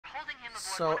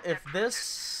So if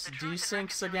this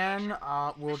desyncs again,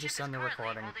 we'll just end the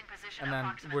recording, and then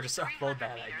we'll just upload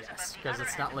that, I guess, because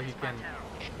it's not like you can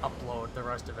upload the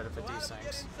rest of it if it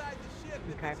desyncs.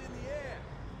 Okay.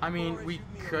 I mean, we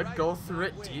could go through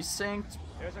it desynced,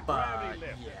 but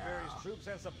yeah.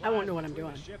 I won't know what I'm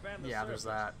doing. Yeah, there's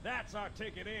that. That's our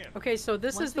ticket in. Okay, so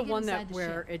this Once is the we get one inside that the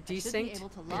where ship, it I should be desynced. able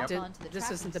to log on to the This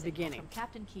tracking isn't the signal beginning. from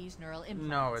Captain Key's neural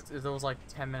implants. No, it was like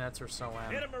 10 minutes or so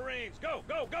in. Hit 'em, Marines! Go,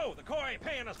 go, go! The Corps ain't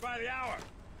paying us by the hour.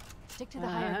 Stick to the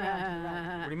higher ground to the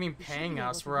right. What do you mean You should paying be able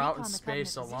us? to We're out in recon the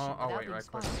space Covenant alone. position Oh without wait, being right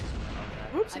click.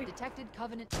 spotted. Okay. I've detected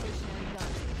Covenant stationary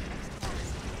guns with the next task.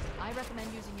 I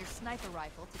recommend using your sniper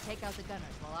rifle to take out the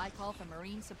gunners while I call for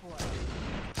Marine support.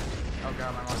 Oh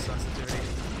god, my mouse sensitivity.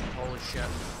 Holy shit.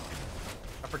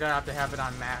 I forgot I have to have it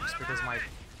on max because of my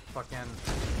fucking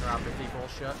neuropathy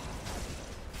bullshit.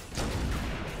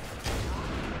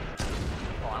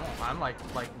 Oh, I'm like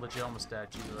legit almost dead.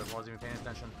 Jesus, I wasn't even paying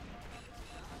attention.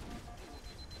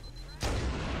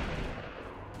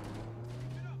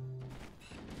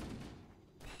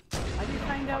 How do you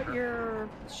find out your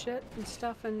shit and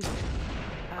stuff and?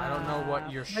 I don't know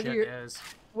what your shit is.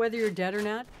 Whether you're dead or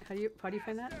not. How do you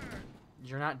find that?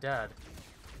 You're not dead.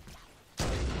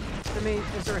 I mean,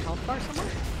 is there a health bar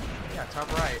somewhere? Yeah,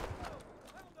 top right.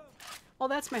 Oh,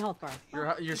 that's my health bar.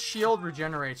 Your shield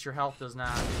regenerates, your health does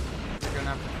not. You're gonna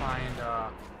have to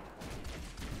find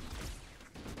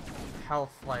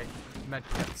health like med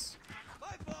kits. My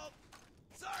fault.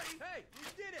 Sorry. Hey, we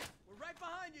did it. We're right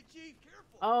behind you, Chief.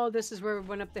 Careful. Oh, this is where we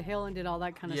went up the hill and did all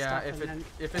that kind of Yeah, stuff. if and it then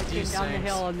if it I came down the desyncs,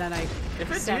 hill and then I.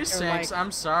 if it sat there desyncs, like,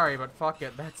 I'm sorry, but fuck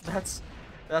it.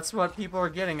 That's what people are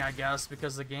getting, I guess,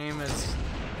 because the game is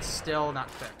still not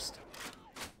fixed.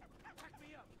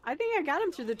 I think I got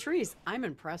him through the trees. I'm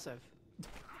impressive.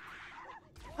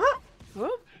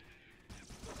 Whoop.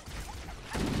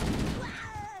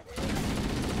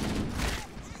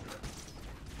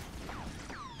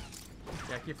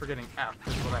 Yeah, I keep forgetting F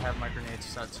is what I have my grenades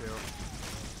set to.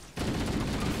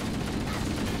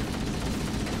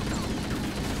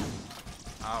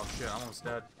 Oh shit, I'm almost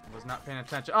dead. I was not paying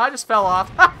attention. Oh, I just fell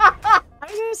off. I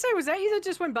was gonna say, was that you that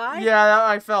just went by? Yeah,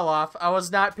 I fell off. I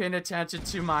was not paying attention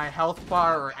to my health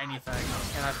bar or anything,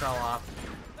 and I fell off.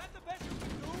 Is that the best you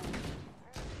can do?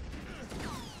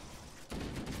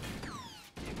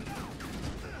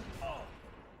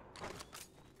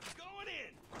 Going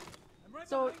in. I'm right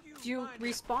So, behind you. do you Find it.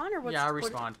 respawn or what's? Yeah, I what-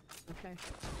 respawned. Okay.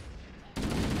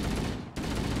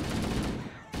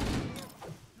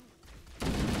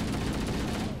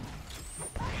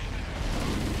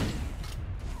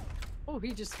 Oh,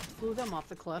 he just flew them off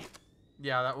the cliff.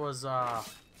 Yeah, that was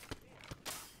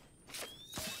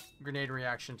grenade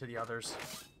reaction to the others.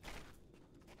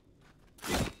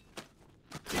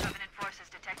 Covenant forces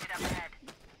detected up ahead.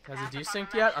 Has it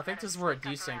desynced yet? I think this is where it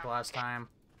desynced last time.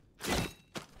 We'll hang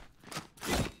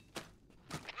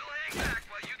back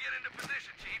while you get into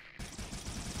position, Chief.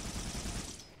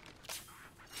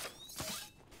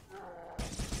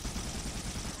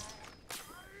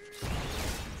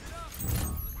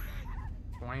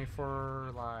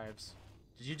 24 lives.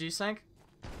 Did you desync?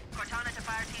 Cortana to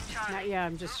fire team Charlie. Not yet.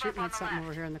 I'm just Move up shooting on at the something left.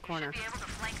 over here in the You corner. should be able to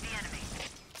flank the enemy.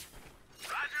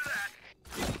 Roger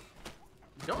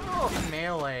that. Don't know if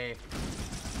melee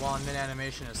while in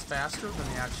mid-animation is faster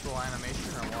than the actual animation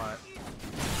or what.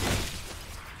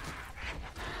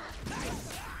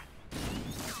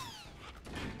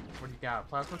 What do you got? A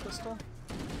plasma pistol?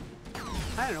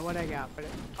 I don't know what I got, but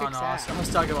it Oh kicks no, ass. I was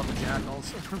talking about the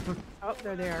jackals. Oh,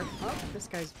 they're there. Oh, this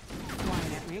guy's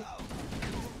flying at me.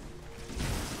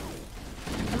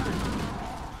 Come on.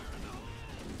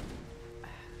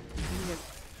 I can get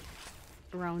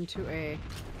around to a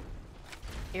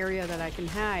area that I can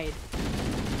hide.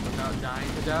 Without dying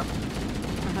to death?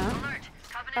 Uh-huh. Alert!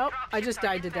 Covenant Oh, dropship I just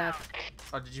died target to death.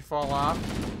 Oh, did you fall off?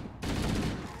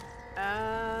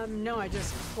 No, I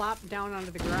just flopped down onto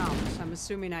the ground. So I'm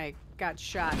assuming I got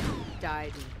shot,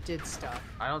 died, and did stuff.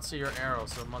 I don't see your arrow,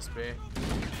 so it must be.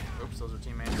 Oops, those are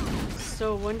teammates.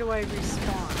 So when do I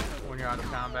respawn? When you're out of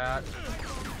combat.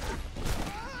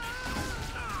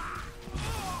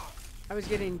 I was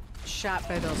getting shot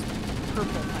by those purple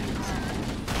things.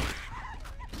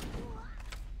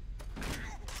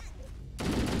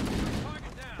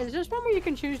 Is this one where you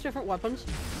can choose different weapons?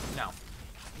 No.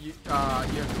 You have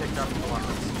picked up the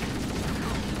weapons.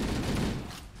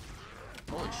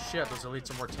 Holy shit, those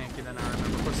elites are more tanky than I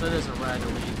remember. Of course, it is a red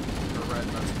elite. Or red,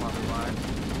 that's probably why.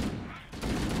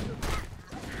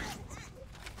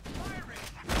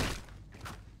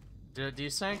 Did it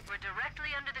desync? We're directly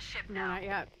under the ship No, now. not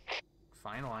yet.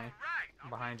 Finally. Right. I'm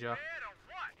behind you. Ahead of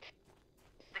what?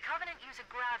 The Covenant use a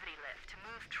gravity lift to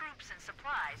move troops and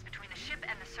supplies between the ship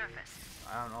and the surface.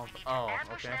 I don't know. We need Oh, to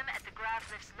ambush okay. them at the grav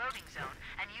lift's loading zone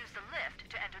and use the lift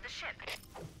to enter the ship.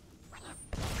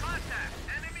 Contact!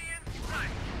 Enemy in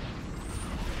sight!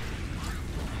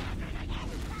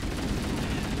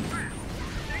 Crap!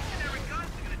 Stationary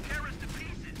guns are gonna tear us to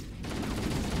pieces!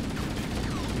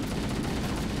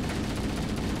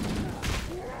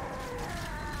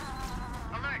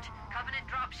 Alert! Covenant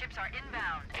dropships are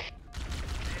inbound.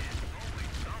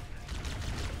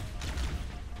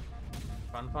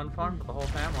 Fun for the whole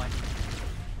family.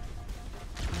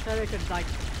 I thought I could, like,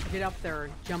 get up there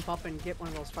and jump up and get one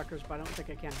of those fuckers, but I don't think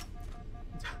I can.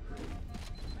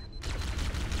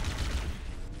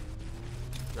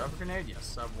 Do you have a grenade? Yes,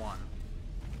 sub 1.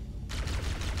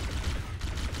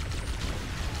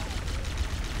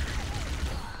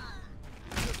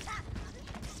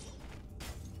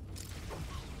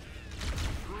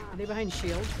 Are they behind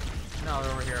shields? No,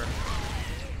 they're over here.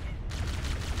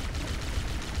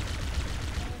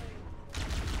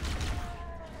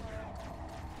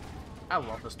 I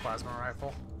love this plasma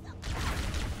rifle.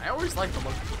 I always like the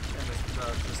look and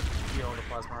just feel of the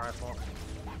plasma rifle.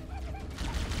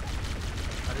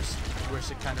 I just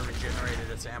wish it kind of regenerated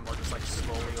its ammo just like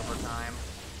slowly over time.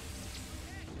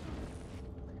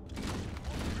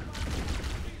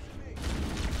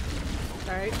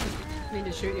 Alright, need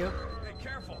to shoot you. Hey,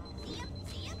 careful!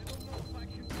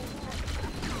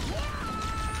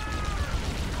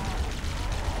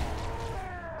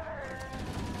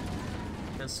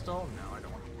 Pistol? No, I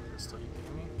don't want a pistol. You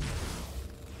kidding me?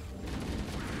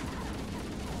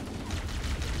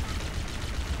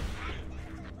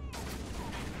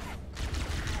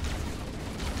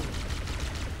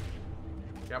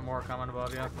 Got more coming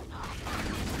above you.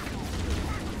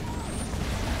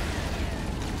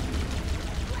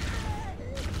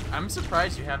 I'm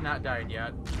surprised you have not died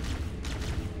yet.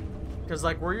 Because,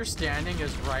 like, where you're standing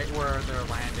is right where they're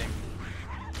landing.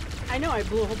 I know, I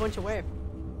blew a whole bunch away.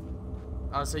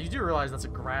 So you do realize that's a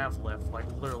grav lift, like,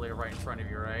 literally right in front of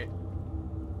you, right?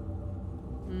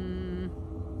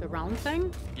 The round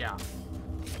thing? Yeah.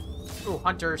 Ooh,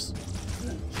 hunters.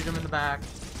 Shoot them in the back.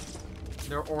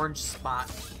 They're orange spot.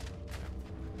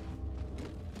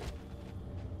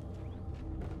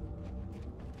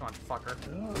 Come on, fucker.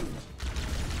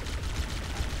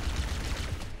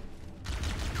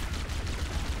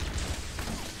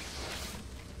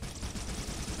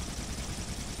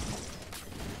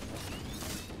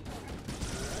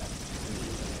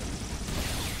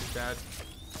 Dead.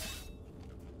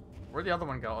 Where'd the other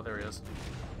one go? Oh, there he is.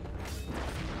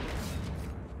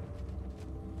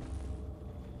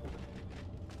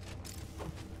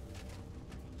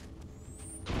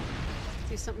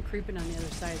 See something creeping on the other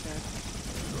side there.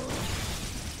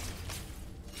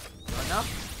 Enough?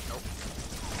 Nope.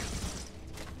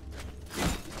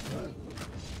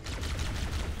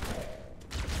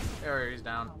 There, he's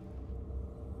down.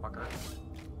 Fucker.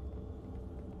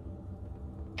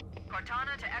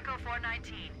 Cortana to Echo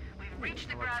 419. We've reached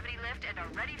the gravity lift and are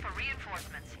ready for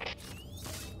reinforcements.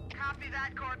 Copy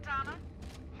that, Cortana.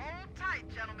 Hold tight,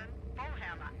 gentlemen.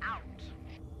 Bowhammer out.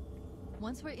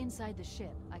 Once we're inside the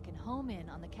ship, I can home in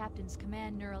on the captain's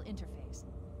command neural interface.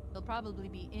 They'll probably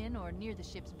be in or near the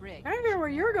ship's brig. I don't know where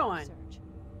you're going. Search.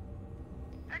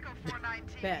 Echo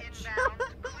 419 Bitch. inbound.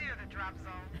 Clear the drop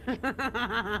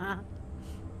zone.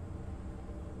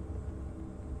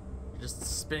 Just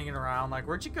spinning it around like,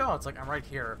 where'd you go? It's like, I'm right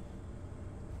here.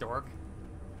 Dork.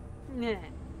 Nah.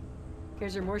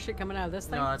 Is there more shit coming out of this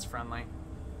thing? No, that's friendly.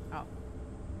 Oh.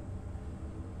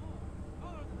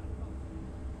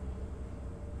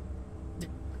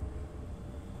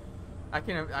 I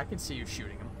can see you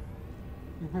shooting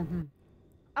him.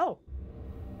 Oh.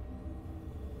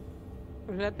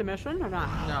 Was that the mission or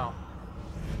not? No.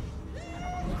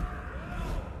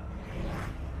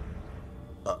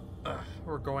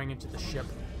 We're going into the ship.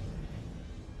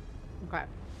 Okay.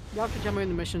 You'll have to tell me when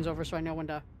the mission's over so I know when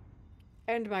to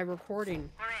end my recording.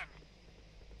 We're in.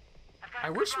 I've got I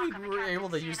a wish good we lock on were the able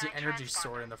to captain's use the CNI energy transponder.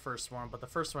 sword in the first one, but the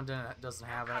first one doesn't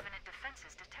have it. Covenant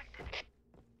defenses detected.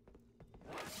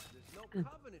 There's no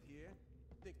covenant here.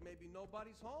 Think maybe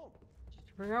nobody's home. Just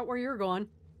figure out where you're going.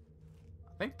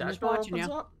 I think I'm that just door watching opens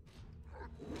ya. up.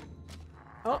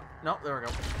 Oh. No, there we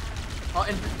go. Oh,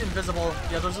 invisible.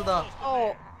 Yeah, those are the.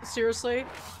 Oh, seriously?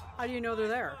 How do you know they're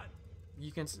there?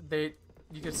 You can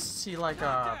see like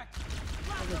Oh,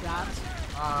 the dots?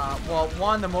 well,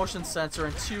 one, the motion sensor,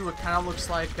 and two, it kind of looks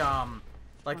like a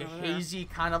Oh, yeah. hazy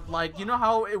kind of like, you know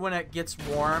how when it gets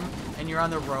warm and you're on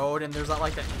the road and there's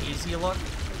like that hazy look?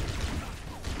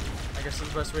 I guess is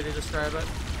the best way to describe it.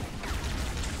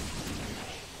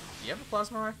 Do you have a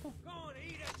plasma rifle? Go on,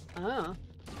 eat it! Oh.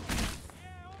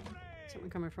 Yeah, over there! Something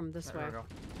coming from this There way. we go.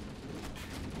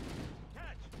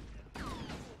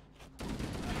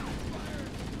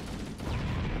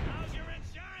 How's your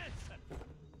insurance?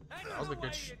 I That was a know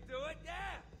good the way you do it, yeah.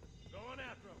 Going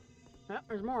after him. Oh,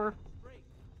 there's more. Great.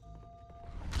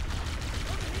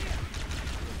 Over here.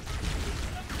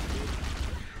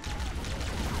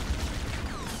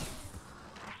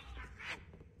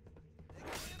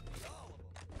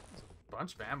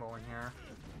 Bunch of ammo in here.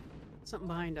 Something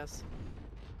behind us.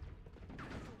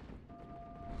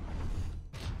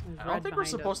 There's I don't red think we're behind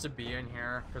supposed to be in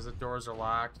here because the doors are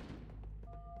locked.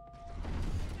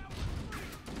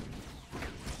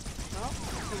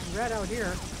 Oh, there's red out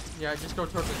here. Yeah, just go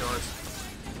towards the doors.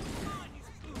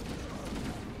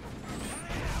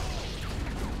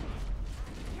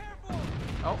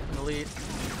 Oh, in the lead.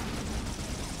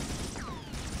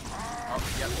 Oh,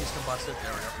 yep, he's combusted.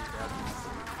 There we go, he's dead.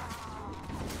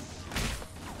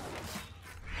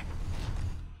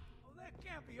 Well, that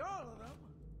can't be all of them.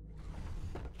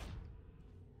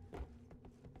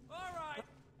 All right.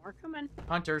 More coming.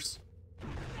 Hunters.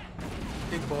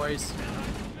 Big boys.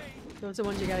 Those are the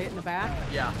ones you gotta get in the back.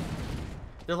 Yeah.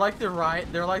 They're like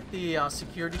the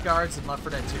security guards in Left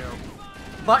 4 Dead 2.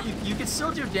 But you can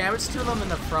still do damage to them in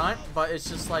the front, but it's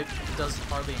just like, it does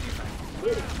hardly anything.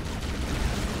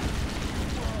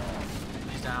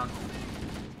 He's down.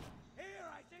 Here,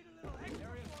 I say the little hex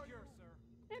area secure, sir.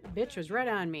 That bitch was right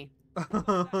on me.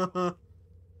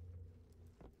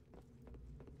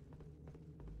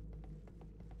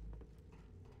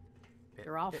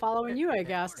 They're all following you, I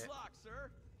guess. Lock, sir.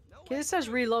 No Okay, this says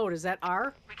reload. Is that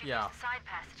R? We can Yeah. use the side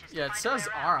passages to Yeah, it find a says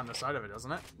way R around. on the side of it,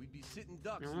 doesn't it? We'd be sitting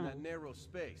ducks Oh. in that narrow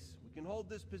space. We can hold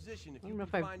this position if I you don't know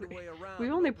can if find a way around. we've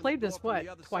and only open the played door this, from what, the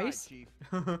other twice? Side, Chief.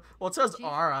 Well, it says Chief,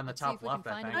 R on the let's see if top we can left,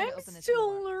 I find a think. way to I'm open this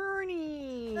still door.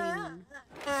 learning.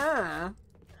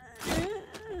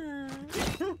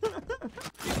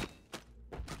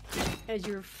 As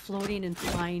you're floating and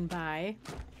flying by.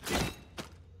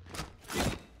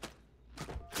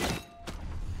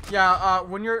 Yeah,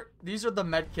 when these are the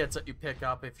med kits that you pick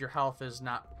up if your health is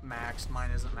not maxed.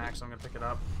 Mine isn't maxed, so I'm gonna pick it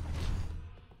up.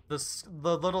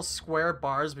 The little square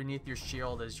bars beneath your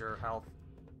shield is your health.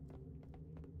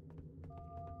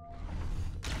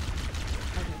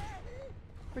 Okay.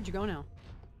 Where'd you go now?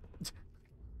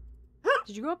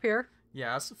 Did you go up here?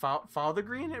 Yes, follow the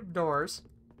green doors.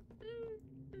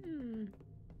 Hmm.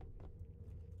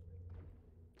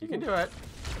 You can do it.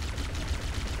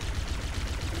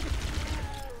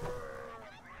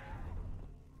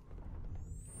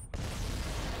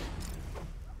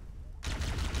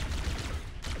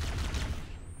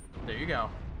 There you go.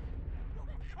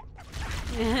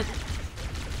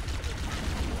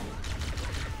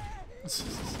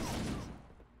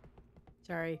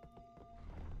 Sorry.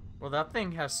 Well, that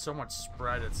thing has so much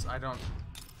spread. It's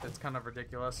kind of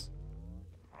ridiculous.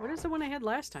 What is the one I had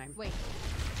last time? Wait,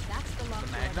 that's the lock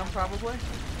The door. Magnum, probably.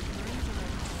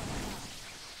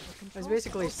 It was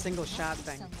basically a single shot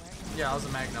thing. Yeah, it was a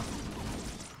Magnum.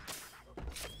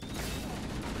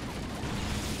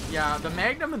 Yeah, the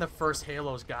Magnum in the first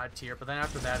Halo's God tier, but then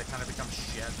after that it kind of becomes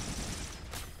shit.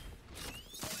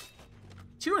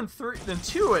 2 and 3, then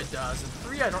 2 it does, and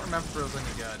 3 I don't remember if it was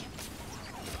any good.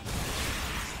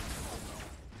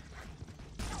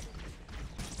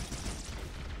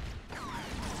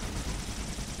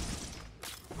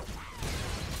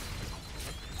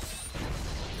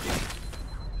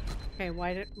 Okay,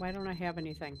 why don't I have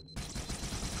anything?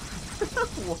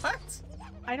 What?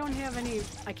 I don't have any.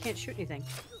 I can't shoot anything.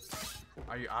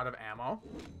 Are you out of ammo?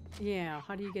 Yeah.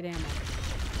 How do you get ammo?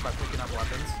 By picking up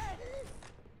weapons?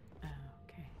 Oh,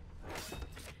 okay.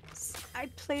 I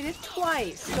played it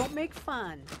twice. Don't make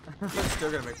fun. That's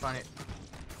still gonna make funny.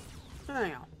 I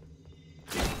know.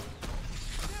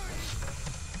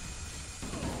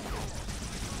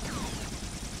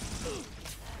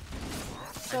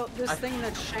 So this thing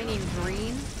that's shining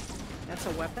green, that's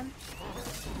a weapon?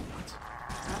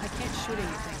 I can't shoot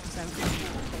anything because I don't have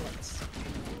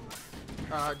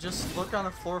any bullets. Just look on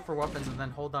the floor for weapons and then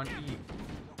hold down E.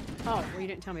 Oh, well, you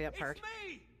didn't tell me that part. It's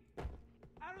me!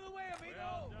 Out of the way,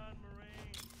 amigo!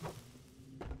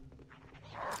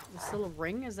 This little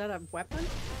ring, is that a weapon?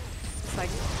 It's like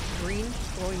green,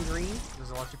 glowing green.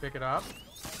 Does it let you pick it up?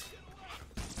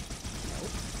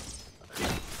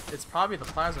 It's probably the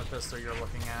plasma pistol you're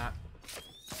looking at.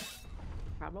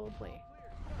 Probably.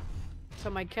 So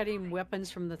am I getting weapons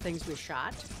from the things we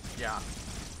shot? Yeah.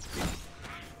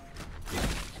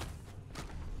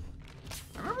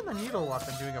 I remember the needle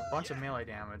weapon doing a bunch of melee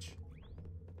damage.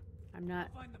 I'm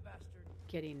not Find the bastard.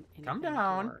 getting anything. Come to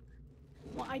down. work.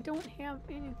 Well, I don't have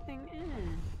anything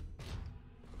in.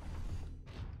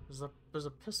 There's a there's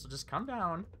a pistol. Just come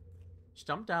down. Just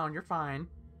jump down. You're fine.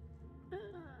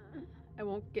 I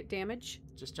won't get damage.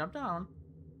 Just jump down.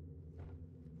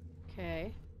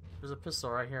 Okay. There's a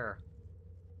pistol right here.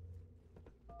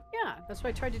 Yeah, that's what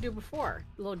I tried to do before.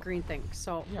 The little green thing.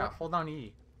 So Yeah, hold down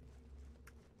E.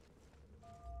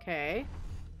 okay.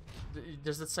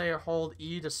 Does it say hold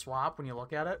E to swap when you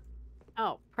look at it?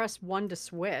 Oh, press 1 to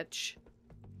switch.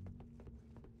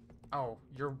 Oh,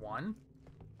 you're 1?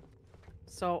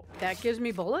 So that gives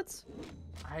me bullets?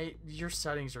 Your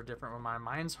settings are different from mine.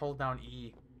 Mine's hold down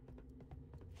E.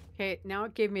 Okay, now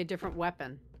it gave me a different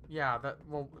weapon. Yeah,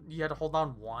 well, you had to hold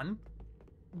down 1?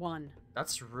 1.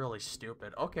 That's really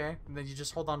stupid. Okay, and then you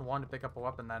just hold on 1 to pick up a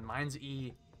weapon then. Mine's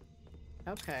E.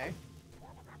 Okay.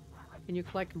 Can you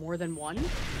collect more than 1? You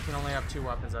can only have 2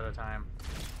 weapons at a time.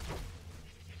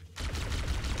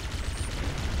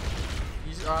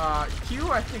 Q,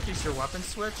 I think, is your weapon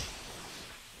switch.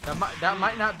 That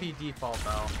might not be default,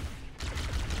 though.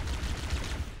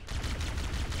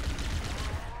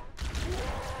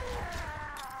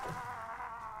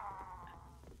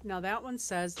 Now that one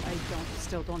says I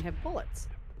still don't have bullets.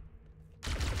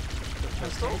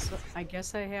 Pistol? Okay, so I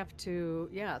guess I have to.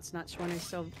 Yeah, it's not showing I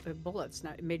still have bullets.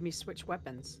 Now it made me switch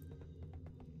weapons.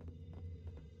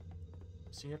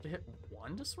 So you have to hit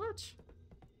 1 to switch?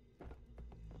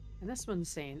 And this one's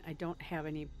saying I don't have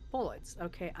any bullets.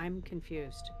 Okay, I'm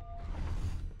confused.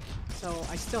 So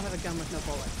I still have a gun with no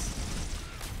bullets.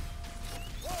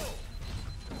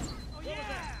 Oh,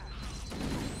 yeah!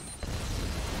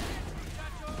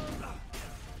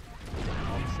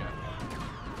 Oh, shit.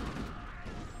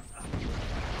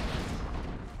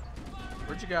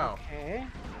 Where'd you go? Okay.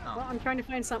 Oh. Well, I'm trying to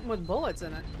find something with bullets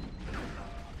in it.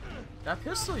 That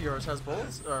pistol of yours has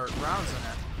bullets, or rounds in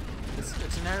it.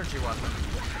 It's an energy weapon.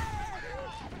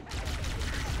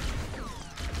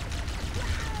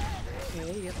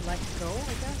 Okay, you let go,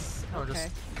 I guess? No, Okay.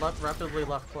 just rapidly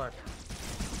left click.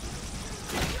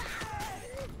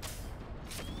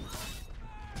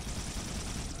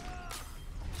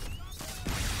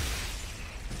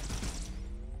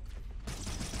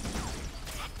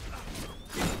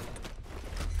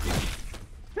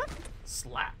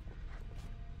 Slap.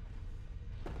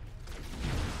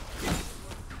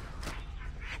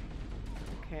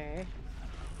 Okay.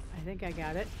 I think I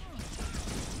got it.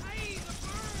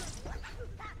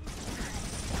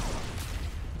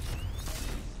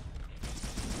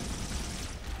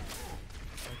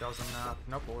 That was enough.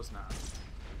 Nope, it was not.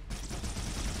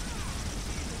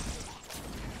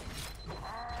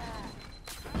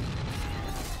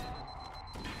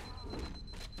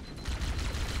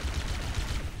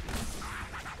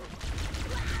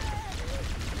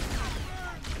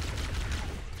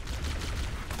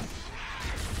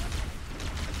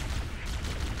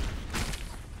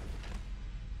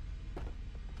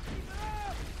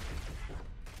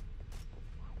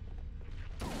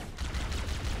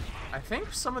 I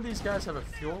think some of these guys have a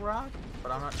fuel rod,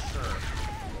 but I'm not sure.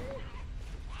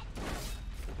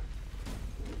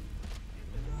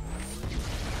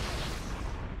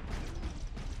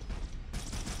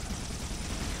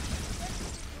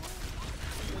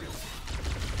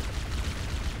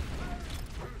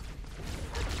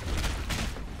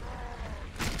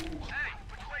 Hey,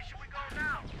 which way should we go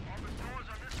now? All the doors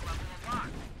on this level are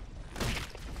locked.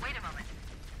 Wait a moment.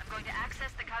 I'm going to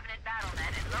access the Covenant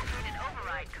BattleNet and locate an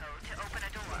override code to open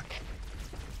a door.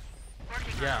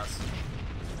 Working on it. Yes.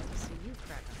 See you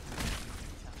crack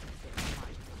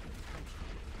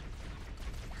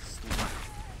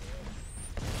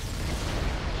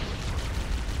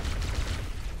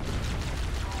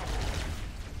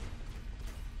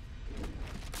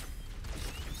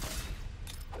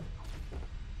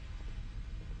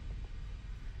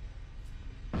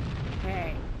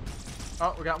Okay.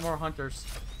 Oh, we got more hunters.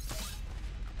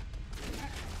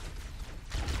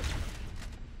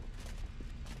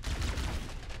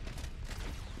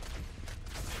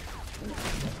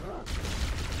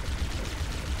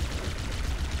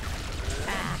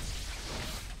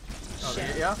 Oh, they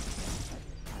get ya?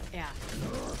 Yeah.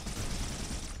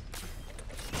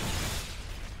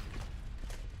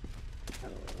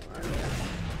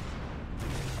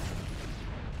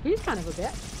 He's kind of a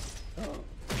bitch.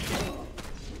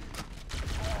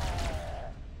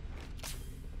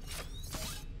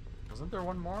 Wasn't there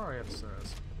one more? Yes, there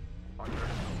is. Hunter.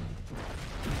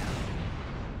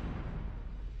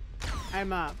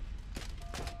 I'm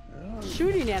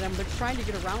shooting at him, but trying to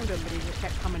get around him, but he just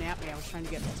kept coming at me. I was trying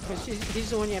to get because he's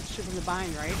the one you have to shoot from the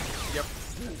bind, right? Yep.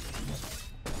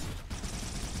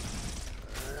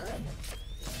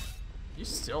 He's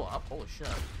still up? Holy shit.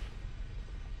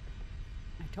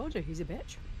 I told you he's a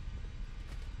bitch.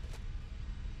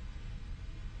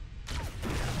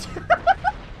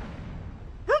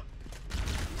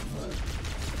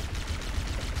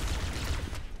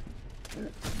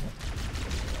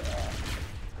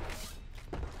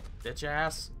 Bitch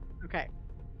ass. Okay.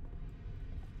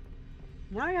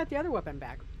 Now I got the other weapon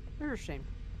back. There's a shame.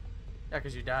 Yeah,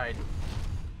 because you died.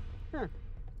 Huh.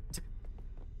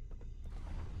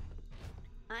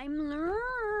 I'm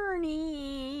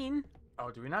learning. Oh,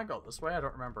 do we not go this way? I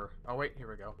don't remember. Oh, wait, here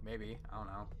we go. Maybe. I don't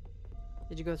know.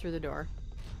 Did you go through the door?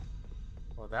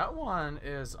 Well, that one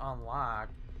is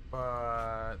unlocked,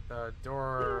 but the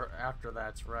door after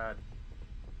that's red.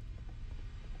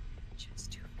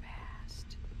 Just too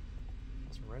fast.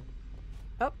 It's red.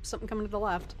 Oh, something coming to the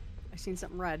left. I seen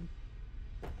something red.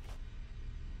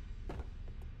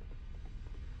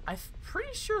 I'm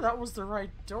pretty sure that was the right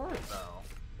door, though.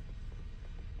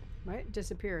 Right?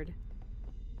 Disappeared.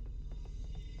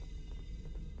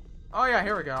 Oh, yeah,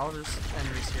 here we go. There's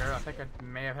enemies here. I think I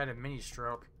may have had a mini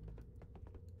stroke.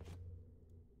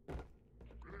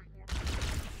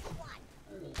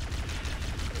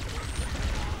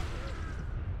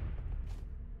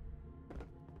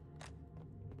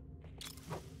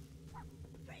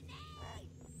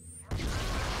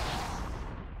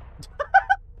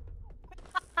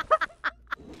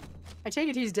 I take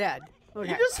it he's dead.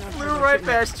 Okay. He just Now I'm flew gonna right shoot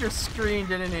him. past your screen,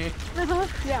 didn't he?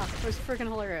 Yeah, it was freaking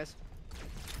hilarious.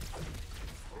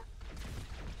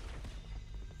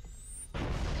 Oh,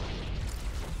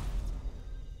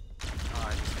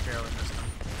 I just barely missed him.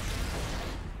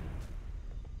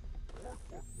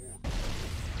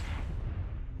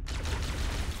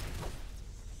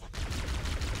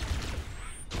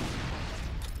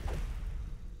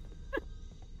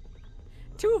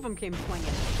 Two of them came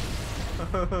swinging.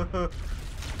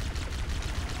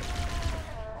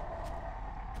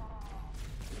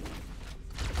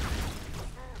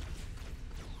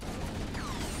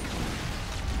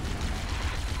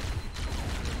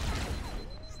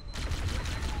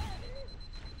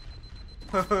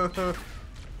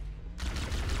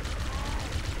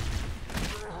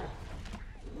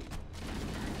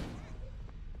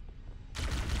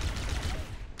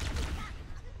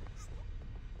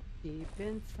 Deep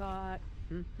in thought.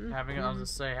 Having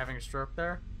a stroke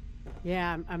there?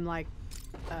 Yeah, I'm like,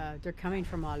 they're coming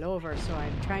from all over, so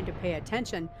I'm trying to pay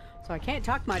attention, so I can't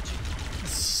talk much.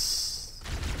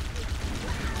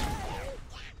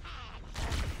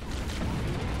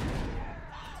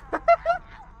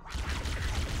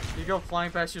 You go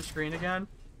flying past your screen again?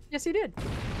 Yes, he did.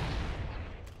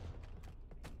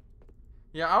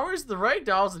 Yeah, the right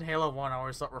dolls in Halo 1 I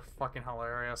always thought were fucking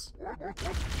hilarious.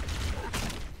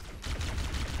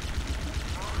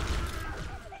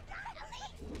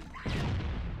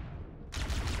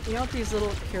 You know what these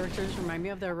little characters remind me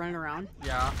of that are running around?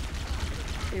 Yeah.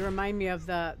 They remind me of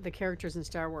the characters in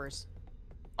Star Wars.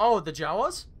 Oh, the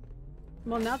Jawas?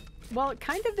 Well,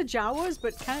 kind of the Jawas,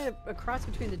 but kind of a cross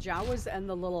between the Jawas and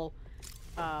the little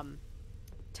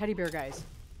teddy bear guys.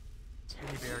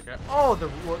 Teddy bear guy. Oh, the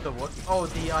Wookiee.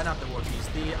 Oh, not the Wookiees.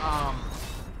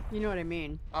 You know what I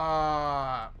mean?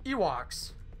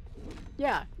 Ewoks.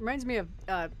 Yeah, reminds me of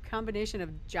a combination of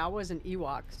Jawas and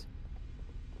Ewoks.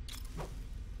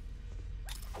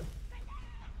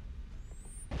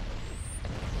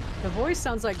 The voice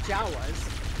sounds like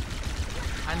Jawas.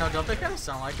 I know, don't they kind of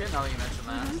sound like it now that you mention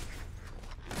that?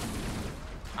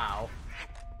 Ow.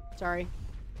 Sorry.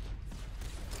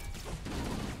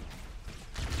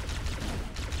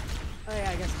 Oh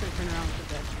yeah, I guess I could turn around with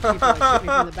the people that shoot me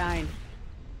from the behind.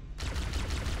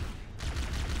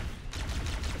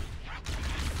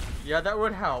 Yeah, that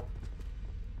would help.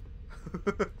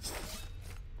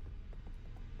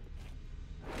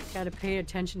 Gotta pay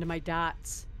attention to my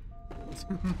dots.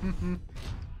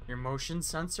 Your motion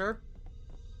sensor?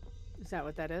 Is that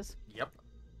what that is? Yep.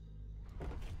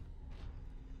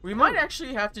 We might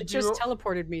actually have to It do... just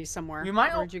teleported me somewhere. We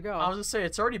might... Where'd you go? I was gonna say,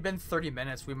 it's already been 30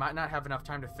 minutes. We might not have enough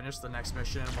time to finish the next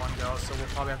mission in one go, so we'll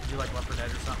probably have to do like Left 4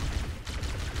 Dead or something.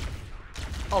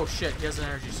 Oh shit, he has an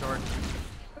energy sword.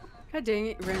 God dang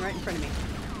it, it ran right in front of me.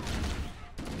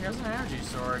 He has an energy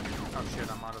sword. Oh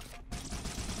shit, I'm out of...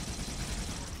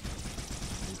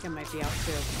 I think I might be out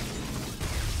too.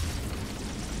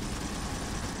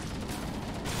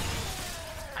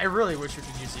 I really wish we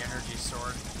could use the energy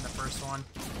sword in the first one.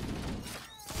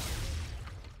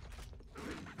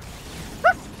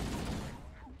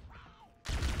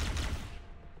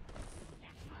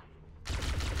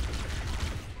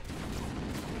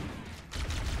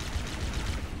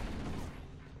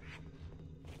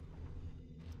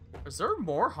 Is there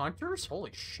more hunters?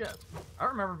 Holy shit. I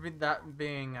don't remember that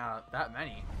being that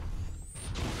many.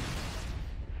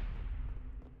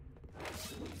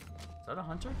 Is that a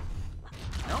hunter?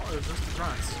 No, it was just the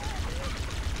grunts.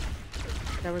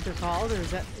 Is that what they're called, or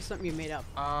is that something you made up?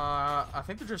 I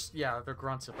think they're just, yeah, they're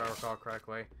grunts if I recall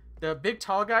correctly. The big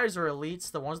tall guys are elites,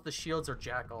 the ones with the shields are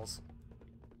jackals.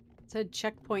 It said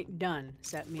checkpoint done.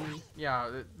 Does that mean? Yeah,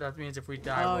 that means if we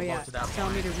die, Oh we'll yeah, go to that it's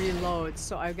telling me point. to reload,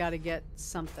 so I've got to get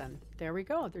something. There we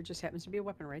go. There just happens to be a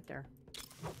weapon right there.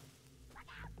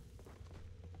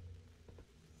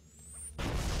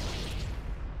 Okay.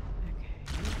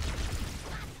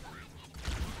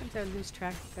 Sometimes I lose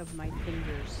track of my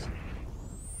fingers.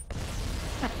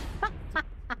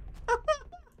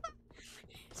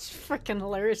 It's freaking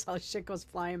hilarious how shit goes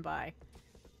flying by.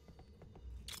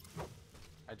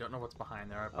 I don't know what's behind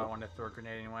there, but I wanted to throw a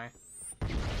grenade anyway.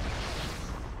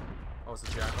 Oh, it's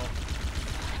a jackal.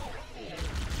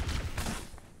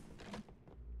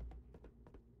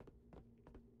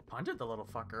 Punted the little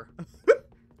fucker. Da,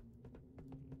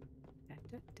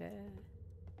 da, da.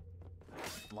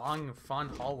 Long, fun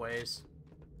hallways.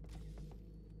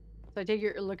 So I take it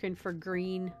you're looking for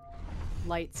green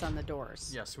lights on the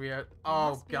doors. Yes, we had. Oh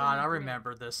must be god, I only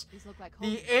remember this. These look like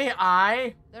The holes.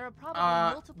 AI, There are probably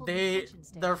multiple detention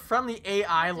stations. their friendly AI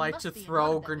Captain like must to be in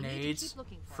throw one that we need to grenades keep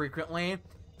looking for. frequently.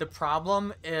 The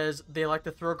problem is they like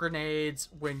to throw grenades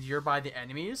when you're by the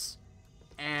enemies,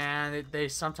 and they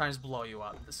sometimes blow you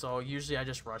up. So usually I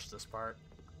just rush this part.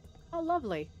 Oh,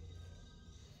 lovely.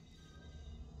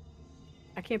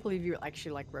 I can't believe you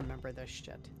actually like remember this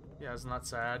shit. Yeah, isn't that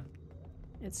sad?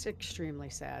 It's extremely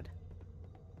sad.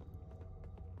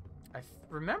 I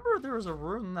remember there was a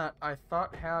room that I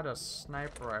thought had a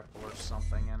sniper rifle or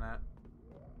something in it.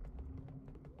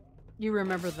 You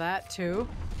remember that too?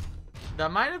 That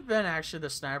might have been actually the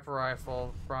sniper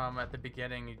rifle from at the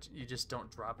beginning. You just don't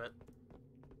drop it.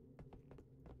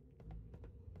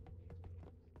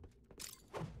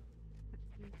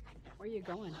 Where are you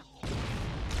going?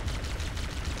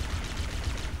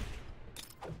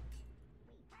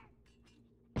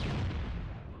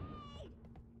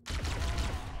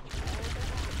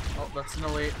 Oh, that's an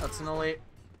elite. That's an elite.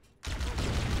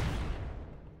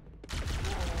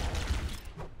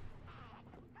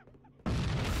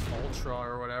 Ultra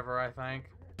or whatever, I think.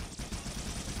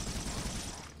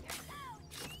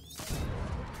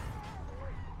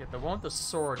 Yeah, the one with the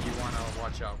sword you want to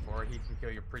watch out for. He can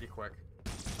kill you pretty quick.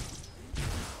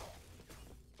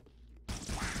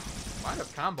 Might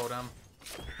have comboed him.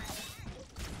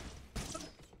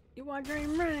 You want to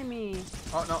run me?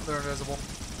 Oh, no, they're invisible.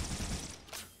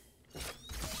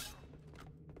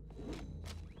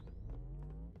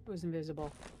 Who's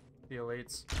invisible? The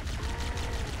elites.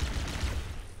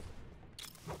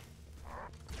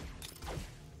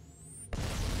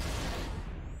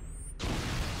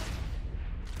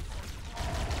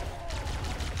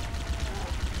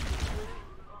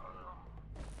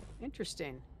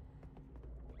 Interesting.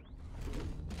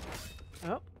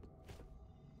 Oh,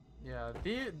 Yeah,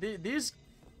 these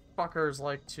fuckers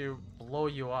like to blow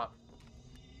you up.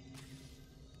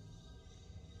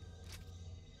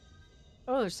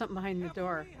 oh, there's something behind the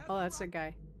door. Oh, that's a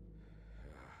guy.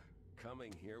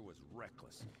 Coming here was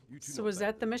reckless. You two So know was better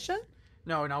that the than mission?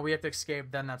 No, we have to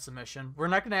escape, then that's the mission. We're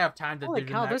not gonna have time to Holy do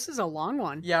the cow, next... this is a long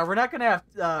one. Yeah, we're not gonna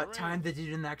have time to do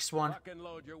the next one. Lock and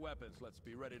load your weapons. Let's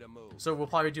be ready to move. So we'll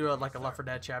probably do like a Left 4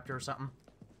 Dead chapter or something.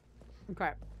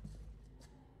 Okay.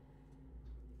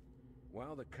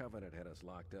 While the Covenant had us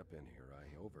locked up in here,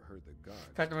 I overheard the guards.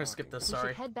 In fact, I'm gonna skip this, We sorry.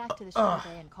 should head back to the ship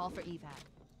bay and call for evac.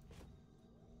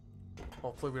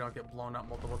 Hopefully we don't get blown up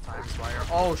multiple times by her.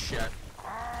 Oh shit.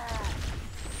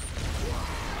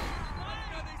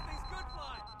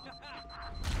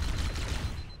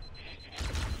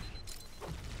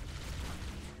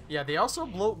 Yeah, they also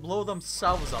blow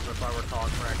themselves up if I recall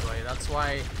correctly. That's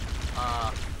why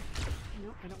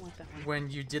No, I don't want that one. when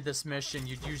you did this mission,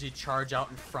 you'd usually charge out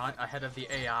in front ahead of the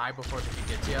AI before they could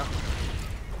get to you.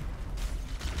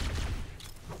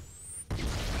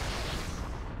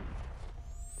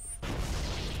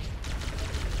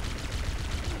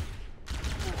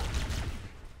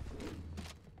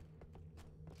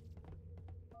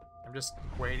 I'm just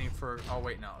waiting for... Oh,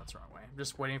 wait, no, that's the wrong way. I'm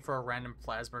just waiting for a random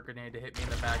plasma grenade to hit me in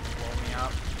the back and blow me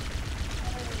up.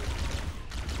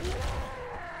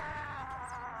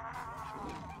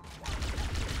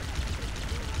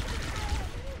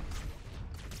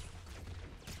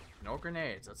 No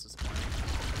grenades, that's disappointing.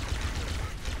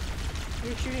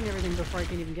 You're shooting everything before I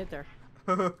can even get there.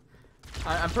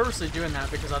 I'm purposely doing that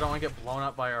because I don't want to get blown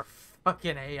up by our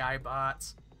fucking AI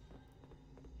bots.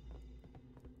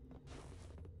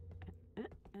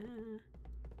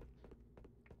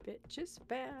 Bitch is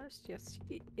fast. Yes,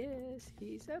 he is.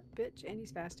 He's a bitch and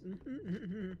he's fast.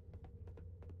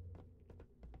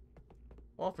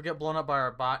 Well, if we get blown up by our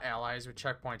bot allies with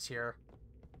checkpoints here.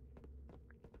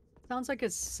 Sounds like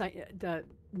it's the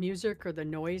music or the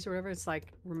noise or whatever. It's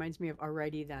like reminds me of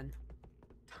Alrighty Then.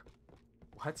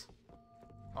 What?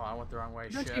 Oh, I went the wrong way.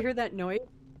 Don't Shit. you hear that noise?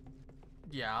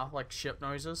 Yeah, like ship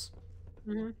noises.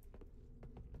 Mm-hmm.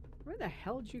 Where the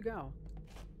hell did you go?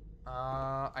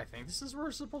 I think this is where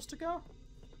we're supposed to go.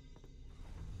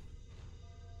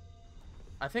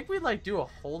 I think we like do a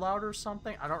holdout or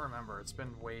something. I don't remember. It's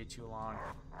been way too long.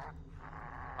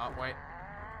 Oh, wait.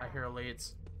 I hear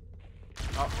leads.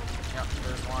 Oh, yep,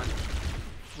 there's one.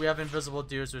 We have invisible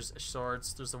dudes. There's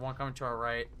swords. There's the one coming to our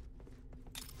right.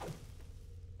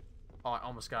 Oh, I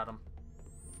almost got him.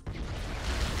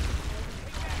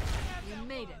 You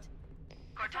made it.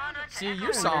 Cortana to See, Echo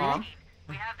you saw him. 13.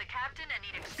 We have the captain and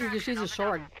need You extraction just use on a the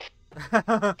sword.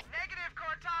 double. Negative,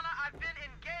 Cortana. I've been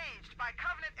engaged by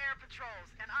Covenant air patrols,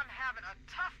 and I'm having a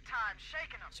tough time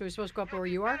shaking them. So we're supposed to go up You'll where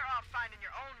be you are? better off finding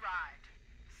your own ride.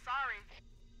 Sorry.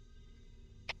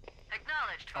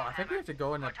 Acknowledged. Oh, I think we have to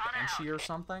go in a Cortana banshee out. or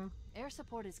something. Air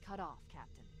support is cut off,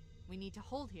 Captain. We need to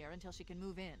hold here until she can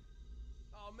move in.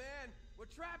 Oh man, we're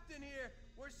trapped in here.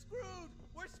 We're screwed.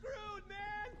 We're screwed,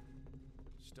 man.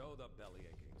 Stow the belly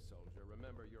aching, soldier.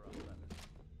 Remember, you're a feather.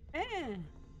 Eh.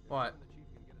 What? The chief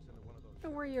can get us into one of those. I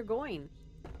don't know where you're going.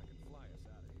 That can fly us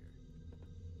out of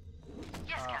here.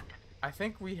 Yes, Captain. I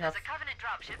think we have. There's a Covenant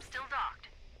dropship still docked.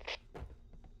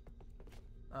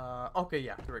 Okay,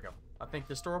 yeah, here we go. I think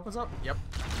this door opens up. Yep.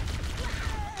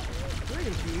 Where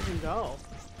did you even go?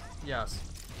 Yes.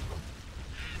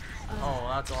 Oh,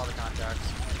 that's a lot of contacts.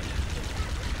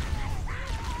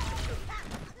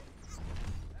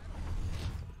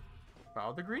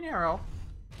 Follow the green arrow.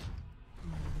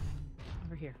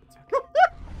 Over here.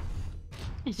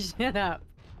 Shut up.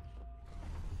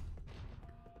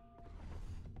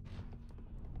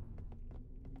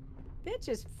 Bitch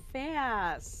is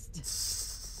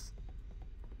fast.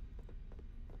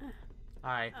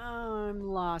 Hi.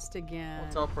 I'm lost again.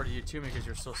 We'll teleport to you too because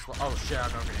you're so slow. Oh shit, I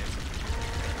have no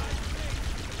grenades.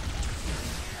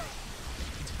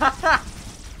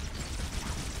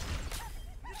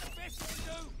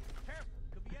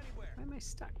 Why am I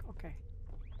stuck? Okay.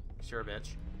 Sure, bitch.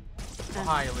 Oh,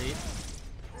 hi, Elite.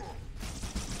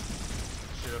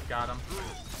 Should have got him.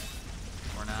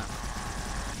 Or not.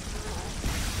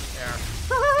 There.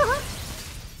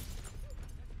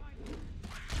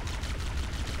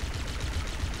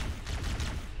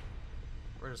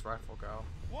 Where does rifle go?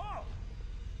 Whoa!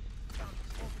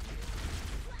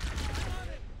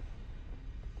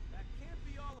 That can't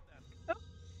be all of them.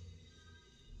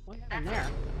 What That's happened there?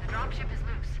 it. The dropship is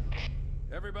loose.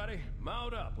 Everybody,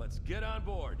 mount up. Let's get on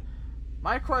board.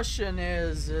 My question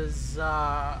is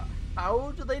how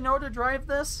do they know to drive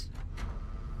this?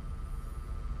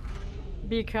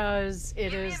 Because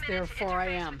it Give me a is minute there to 4 interface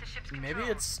a.m. with the ship's Maybe control.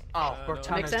 it's oh, No, Cortana's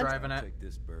Makes sense? driving it. Take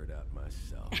this bird out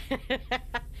myself.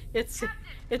 it's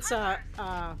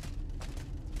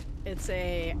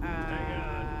a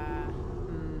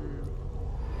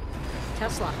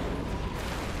Tesla.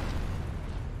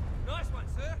 Nice one,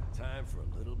 sir. Time for a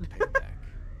little payback.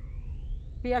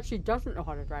 He actually doesn't know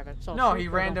how to drive it. So No, shoot he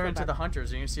for ran don't there feel into bad. the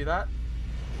hunters. Did you see that?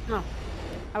 No,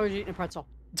 I was eating a pretzel.